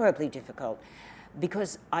terribly difficult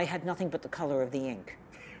because I had nothing but the color of the ink.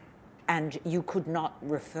 And you could not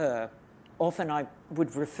refer. Often I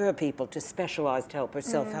would refer people to specialized help or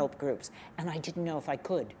self-help groups, and I didn't know if I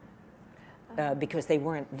could because they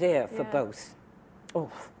weren't there for both.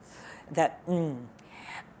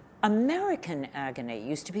 American agony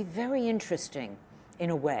used to be very interesting in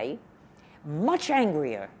a way, much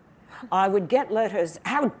angrier. I would get letters,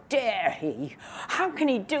 how dare he? How can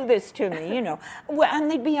he do this to me? Well, and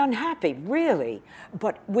they'd be unhappy, really,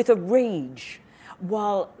 but with a rage.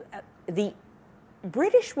 While the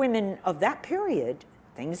British women of that period,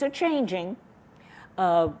 things are changing.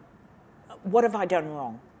 What have I done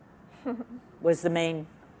wrong? Was the main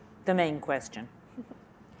question.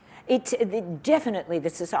 It definitely,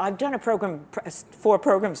 I've done 4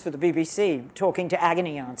 programs for the BBC talking to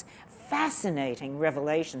agony aunts. Fascinating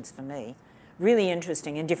revelations for me, really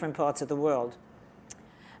interesting in different parts of the world,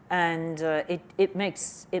 and it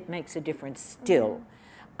makes a difference still,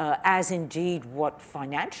 as indeed what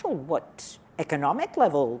economic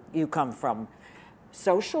level you come from,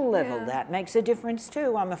 social level, that makes a difference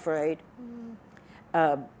too, I'm afraid.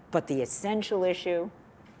 But the essential issue,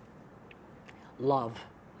 love.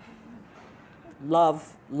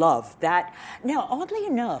 That now, oddly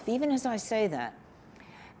enough, even as I say that,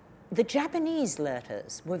 the Japanese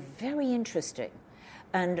letters were very interesting,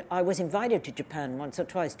 and I was invited to Japan once or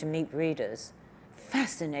twice to meet readers.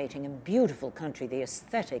 Fascinating and beautiful country. The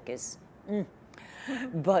aesthetic is,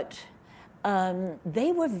 but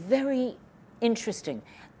they were very interesting.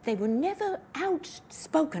 They were never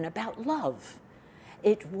outspoken about love.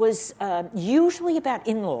 It was usually about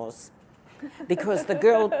in-laws, because the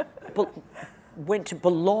girl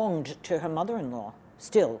belonged to her mother-in-law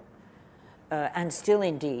still. And still,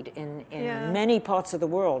 indeed, in many parts of the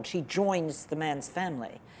world, she joins the man's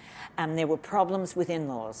family. And there were problems with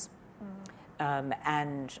in-laws.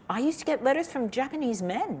 And I used to get letters from Japanese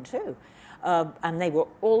men, too. And they were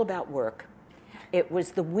all about work. It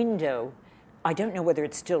was the window. I don't know whether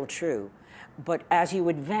it's still true, but as you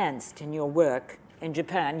advanced in your work, in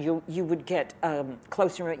Japan, you would get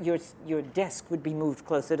closer, your desk would be moved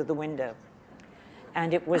closer to the window.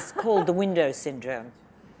 And it was called the window syndrome.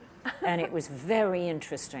 And it was very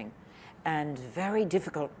interesting and very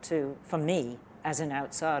difficult for me as an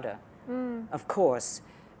outsider, of course.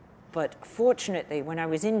 But fortunately, when I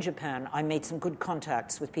was in Japan, I made some good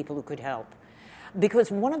contacts with people who could help.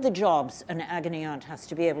 Because one of the jobs an agony aunt has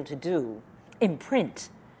to be able to do in print,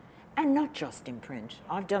 and not just in print,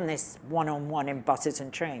 I've done this one-on-one in buses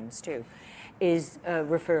and trains too, is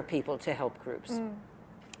refer people to help groups.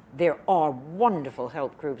 There are wonderful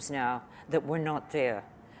help groups now that were not there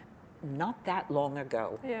not that long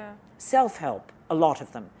ago. Yeah. Self-help, a lot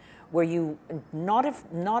of them, where you, not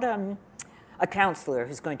a counselor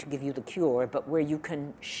who's going to give you the cure, but where you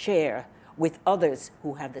can share with others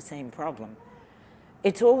who have the same problem.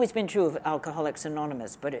 It's always been true of Alcoholics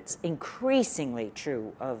Anonymous, but it's increasingly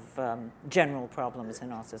true of general problems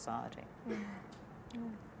in our society.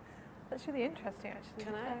 That's really interesting,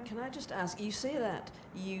 actually. Can I just ask, you say that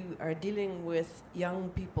you are dealing with young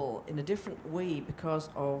people in a different way because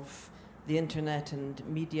of the internet and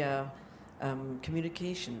media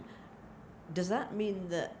communication. Does that mean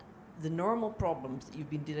that the normal problems that you've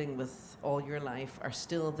been dealing with all your life are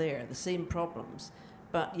still there, the same problems,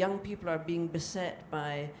 but young people are being beset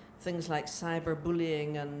by things like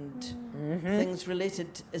cyberbullying and things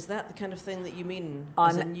related? Is that the kind of thing that you mean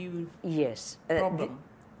as a new yes problem?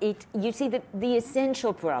 You see, the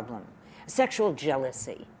essential problem, sexual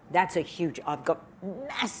jealousy, that's a huge, I've got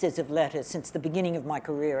masses of letters since the beginning of my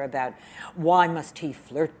career about why must he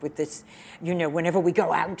flirt with this, whenever we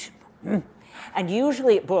go out. And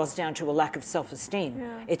usually it boils down to a lack of self-esteem.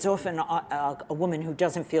 Yeah. It's often a woman who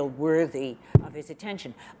doesn't feel worthy of his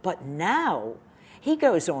attention. But now, he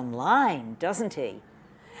goes online, doesn't he?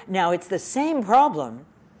 Now, it's the same problem,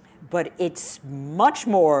 but it's much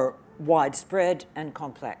more widespread and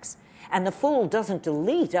complex. And the fool doesn't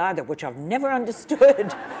delete either, which I've never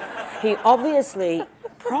understood. He obviously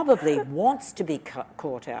probably wants to be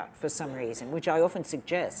caught out for some reason, which I often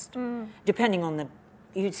suggest, depending on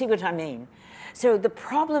you see what I mean? So the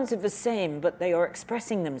problems are the same, but they are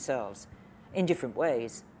expressing themselves in different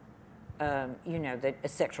ways. The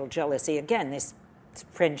sexual jealousy, again, this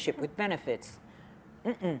friendship with benefits,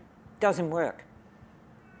 doesn't work.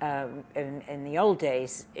 In the old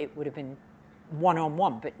days, it would have been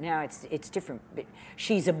one-on-one, but now it's different. But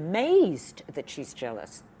she's amazed that she's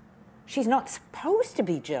jealous. She's not supposed to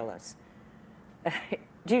be jealous.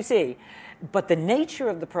 Do you see? But the nature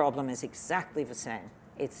of the problem is exactly the same.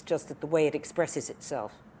 It's just that the way it expresses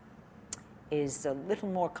itself is a little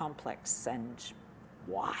more complex and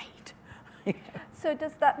wide. So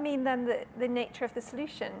does that mean then that the nature of the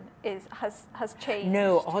solution has changed?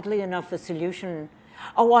 No, oddly enough, the solution...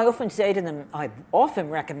 I often say to them, I often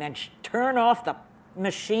recommend turn off the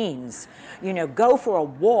machines. Go for a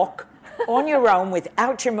walk on your own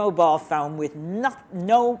without your mobile phone, with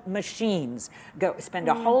no machines. Go spend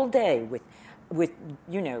a whole day with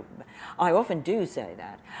I often do say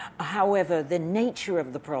that. However, the nature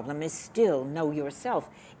of the problem is still know yourself.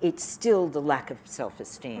 It's still the lack of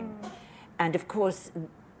self-esteem. And of course,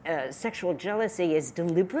 sexual jealousy is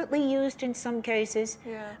deliberately used in some cases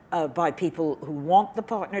by people who want the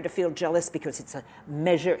partner to feel jealous because it's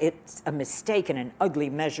a mistaken and ugly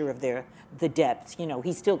measure of the depth.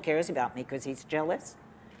 He still cares about me because he's jealous.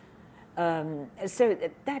 So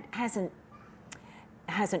that hasn't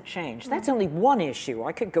changed. That's only one issue.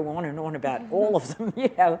 I could go on and on about all of them,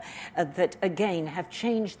 that again have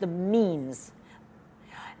changed the means.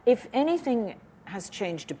 If anything has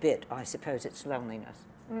changed a bit, I suppose it's loneliness.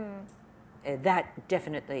 That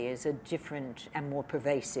definitely is a different and more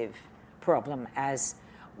pervasive problem as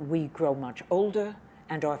we grow much older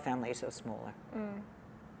and our families are smaller.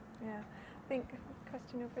 Yeah, I think a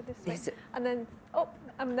question over this way, and then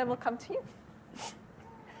we'll come to you.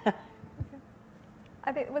 Okay.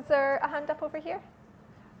 I think, was there a hand up over here?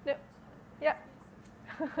 No. Yeah.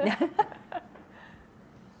 You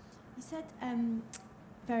said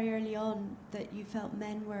very early on that you felt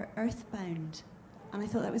men were earthbound. And I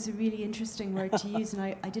thought that was a really interesting word to use, and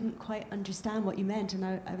I didn't quite understand what you meant, and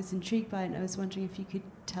I was intrigued by it, and I was wondering if you could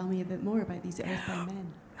tell me a bit more about these earthbound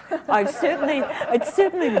men. It's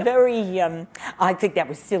certainly very, I think that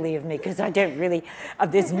was silly of me, because I don't really,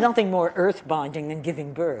 there's nothing more earth-binding than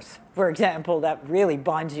giving birth, for example, that really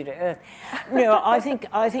binds you to earth. No, I think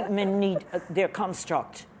men need their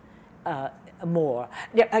construct more.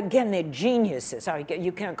 Again, they're geniuses.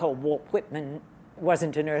 You can't call Walt Whitman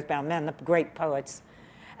wasn't an earthbound man, the great poets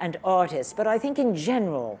and artists. But I think in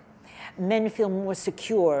general, men feel more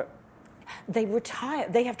secure. They retire.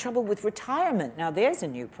 They have trouble with retirement. Now, there's a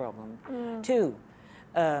new problem, too.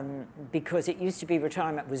 because it used to be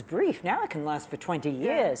retirement was brief. Now it can last for 20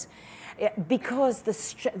 years. Because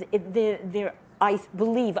I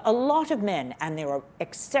believe a lot of men, and there are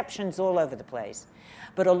exceptions all over the place,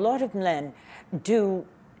 but a lot of men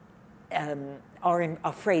are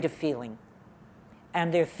afraid of feeling.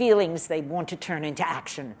 And their feelings they want to turn into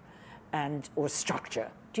action or structure.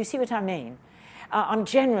 Do you see what I mean? I'm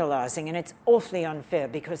generalizing, and it's awfully unfair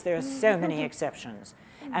because there are so many exceptions.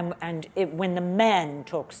 And when the man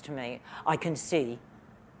talks to me, I can see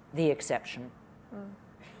the exception.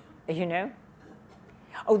 You know?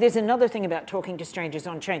 Oh, there's another thing about talking to strangers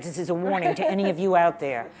on trains. This is a warning to any of you out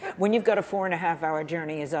there. When you've got a 4.5-hour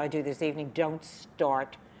journey, as I do this evening, don't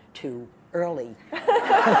start too early.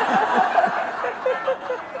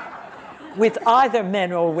 With either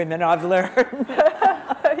men or women, I've learned.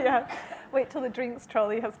 Yeah. Wait till the drinks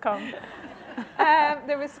trolley has come.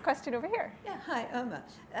 There was a question over here. Yeah, hi, Irma.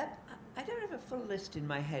 I don't have a full list in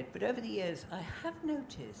my head, but over the years I have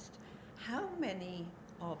noticed how many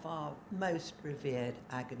of our most revered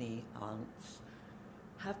agony aunts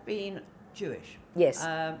have been Jewish. Yes.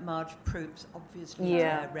 Marge Proops, obviously.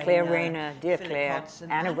 Yeah, Claire Rayner, dear Philip Claire,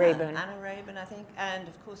 Hodgson, Anna Rabin. Anna Rabin, I think, and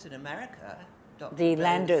of course in America, Dr. The Rose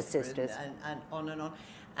Landau sisters. and on and on.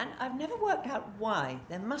 And I've never worked out why.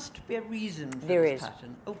 There must be a reason for There this is.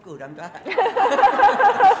 pattern. Oh, good, I'm glad.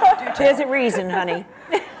 There's a reason, honey.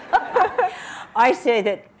 I say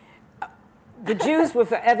that the Jews were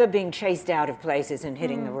forever being chased out of places and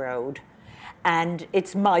hitting the road. And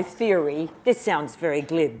it's my theory, this sounds very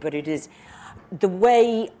glib, but it is the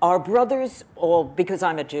way our brothers, or because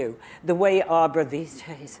I'm a Jew, the way our brothers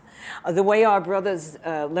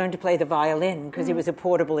learned to play the violin, because it was a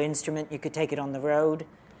portable instrument, you could take it on the road.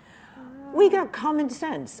 We got common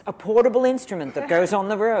sense, a portable instrument that goes on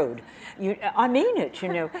the road. I mean it, you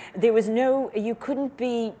know. There was you couldn't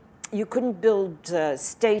build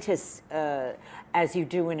status as you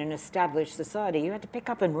do in an established society. You had to pick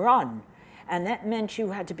up and run. And that meant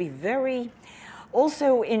you had to be very...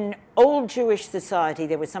 Also, in old Jewish society,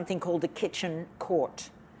 there was something called the kitchen court.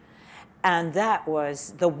 And that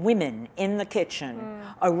was the women in the kitchen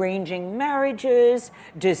arranging marriages,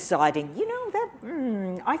 deciding, you know,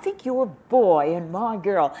 I think you're a boy and my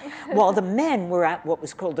girl. While the men were at what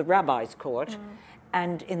was called the rabbi's court.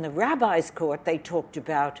 And in the rabbi's court, they talked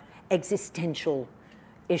about existential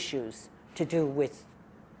issues to do with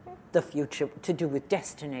the future, to do with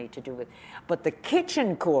destiny, but the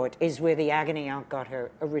kitchen court is where the agony aunt got her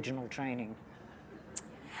original training.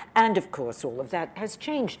 And of course, all of that has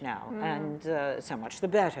changed now, and so much the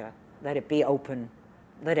better. Let it be open.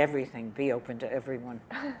 Let everything be open to everyone.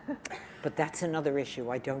 But that's another issue.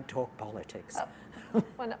 I don't talk politics.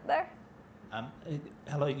 One up there.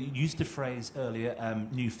 Hello, you used the phrase earlier,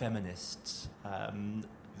 new feminists,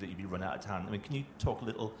 that you'd be run out of town. I mean, can you talk a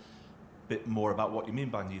little bit more about what you mean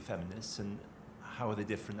by new feminists and how are they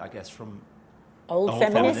different, I guess, from old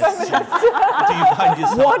feminists? Do you find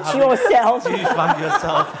yourself Watch yourself. Do you find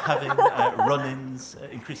yourself having run-ins,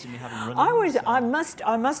 increasingly having run-ins?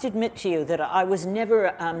 I must admit to you that I was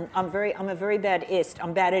never. I'm a very bad ist.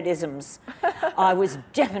 I'm bad at isms. I was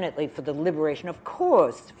definitely for the liberation, of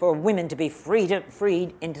course, for women to be freed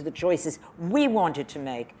into the choices we wanted to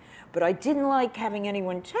make. But I didn't like having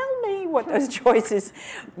anyone tell me what those choices,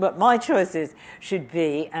 what my choices should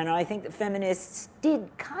be. And I think that feminists did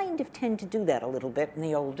kind of tend to do that a little bit in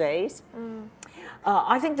the old days.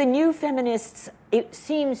 I think the new feminists, it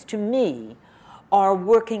seems to me, are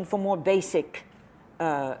working for more basic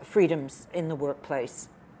freedoms in the workplace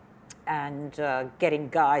and getting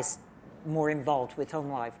guys more involved with home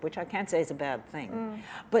life, which I can't say is a bad thing.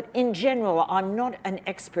 But in general, I'm not an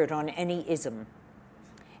expert on any ism.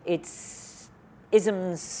 It's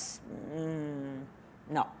isms,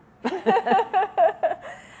 no.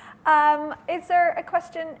 Is there a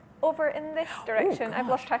question over in this direction? I've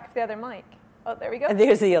lost track of the other mic. Oh, there we go.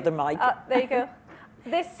 There's the other mic. There you go.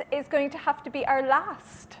 This is going to have to be our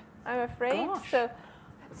last, I'm afraid. So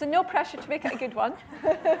no pressure to make it a good one.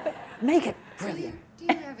 Make it brilliant. Do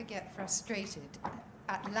you ever get frustrated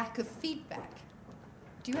at lack of feedback?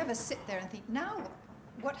 Do you ever sit there and think, now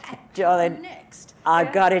what happens next?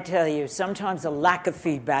 I've got to tell you, sometimes a lack of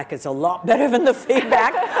feedback is a lot better than the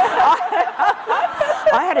feedback.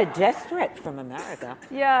 I had a death threat from America.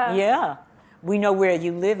 Yeah. Yeah. We know where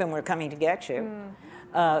you live and we're coming to get you.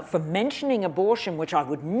 For mentioning abortion, which I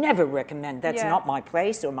would never recommend. That's not my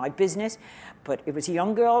place or my business. But it was a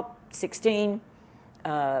young girl, 16,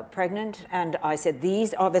 pregnant, and I said,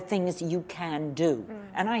 these are the things you can do.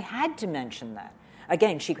 And I had to mention that.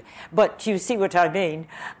 Again, but you see what I mean.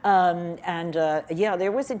 Yeah,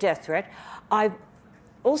 there was a death threat.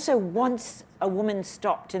 Also, once a woman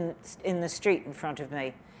stopped in the street in front of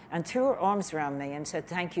me and threw her arms around me and said,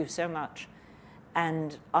 "Thank you so much."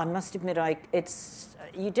 And I must admit, I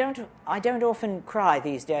don't often cry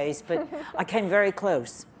these days, but I came very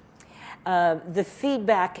close. The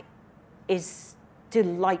feedback is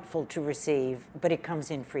delightful to receive, but it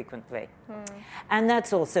comes infrequently. And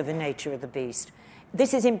that's also the nature of the beast.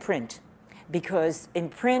 This is in print, because in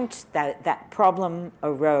print, that problem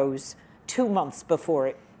arose 2 months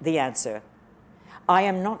before the answer. I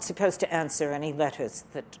am not supposed to answer any letters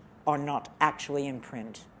that are not actually in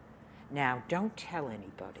print. Now, don't tell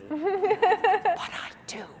anybody, but I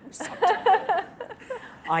do sometimes.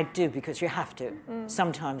 I do, because you have to.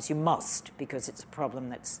 Sometimes you must, because it's a problem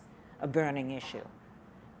that's a burning issue.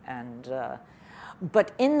 And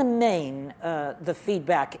but in the main, the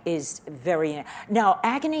feedback is very... Now,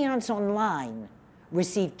 Agony Aunts Online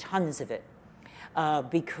receive tons of it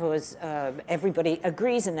because everybody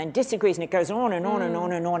agrees and then disagrees, and it goes on and on and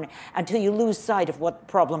on and on until you lose sight of what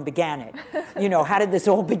problem began it. You know, how did this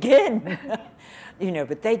all begin? You know,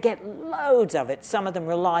 but they get loads of it. Some of them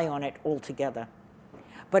rely on it altogether.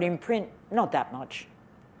 But in print, not that much.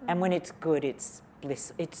 And when it's good, it's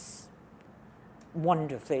bliss. It's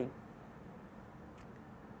wonderfully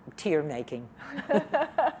tear-making.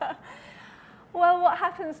 Well, what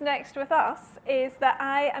happens next with us is that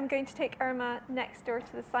I am going to take Irma next door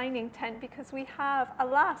to the signing tent, because we have,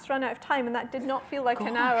 alas, run out of time, and that did not feel like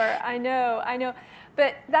an hour. I know.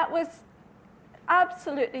 But that was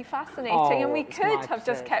absolutely fascinating, and we could have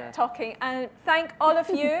just kept talking. And thank all of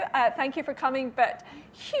you. Thank you for coming, but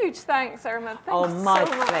huge thanks, Irma. Thanks my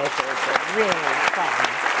so much. pleasure. It was really fun.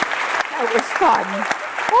 It was fun.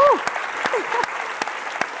 Oh.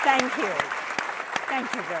 Thank you.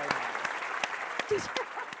 Thank you very much. Did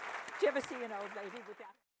you ever see an old lady with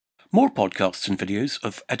that? More podcasts and videos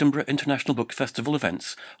of Edinburgh International Book Festival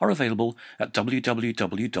events are available at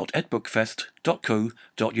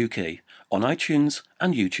www.edbookfest.co.uk on iTunes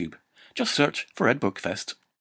and YouTube. Just search for Ed Book Fest.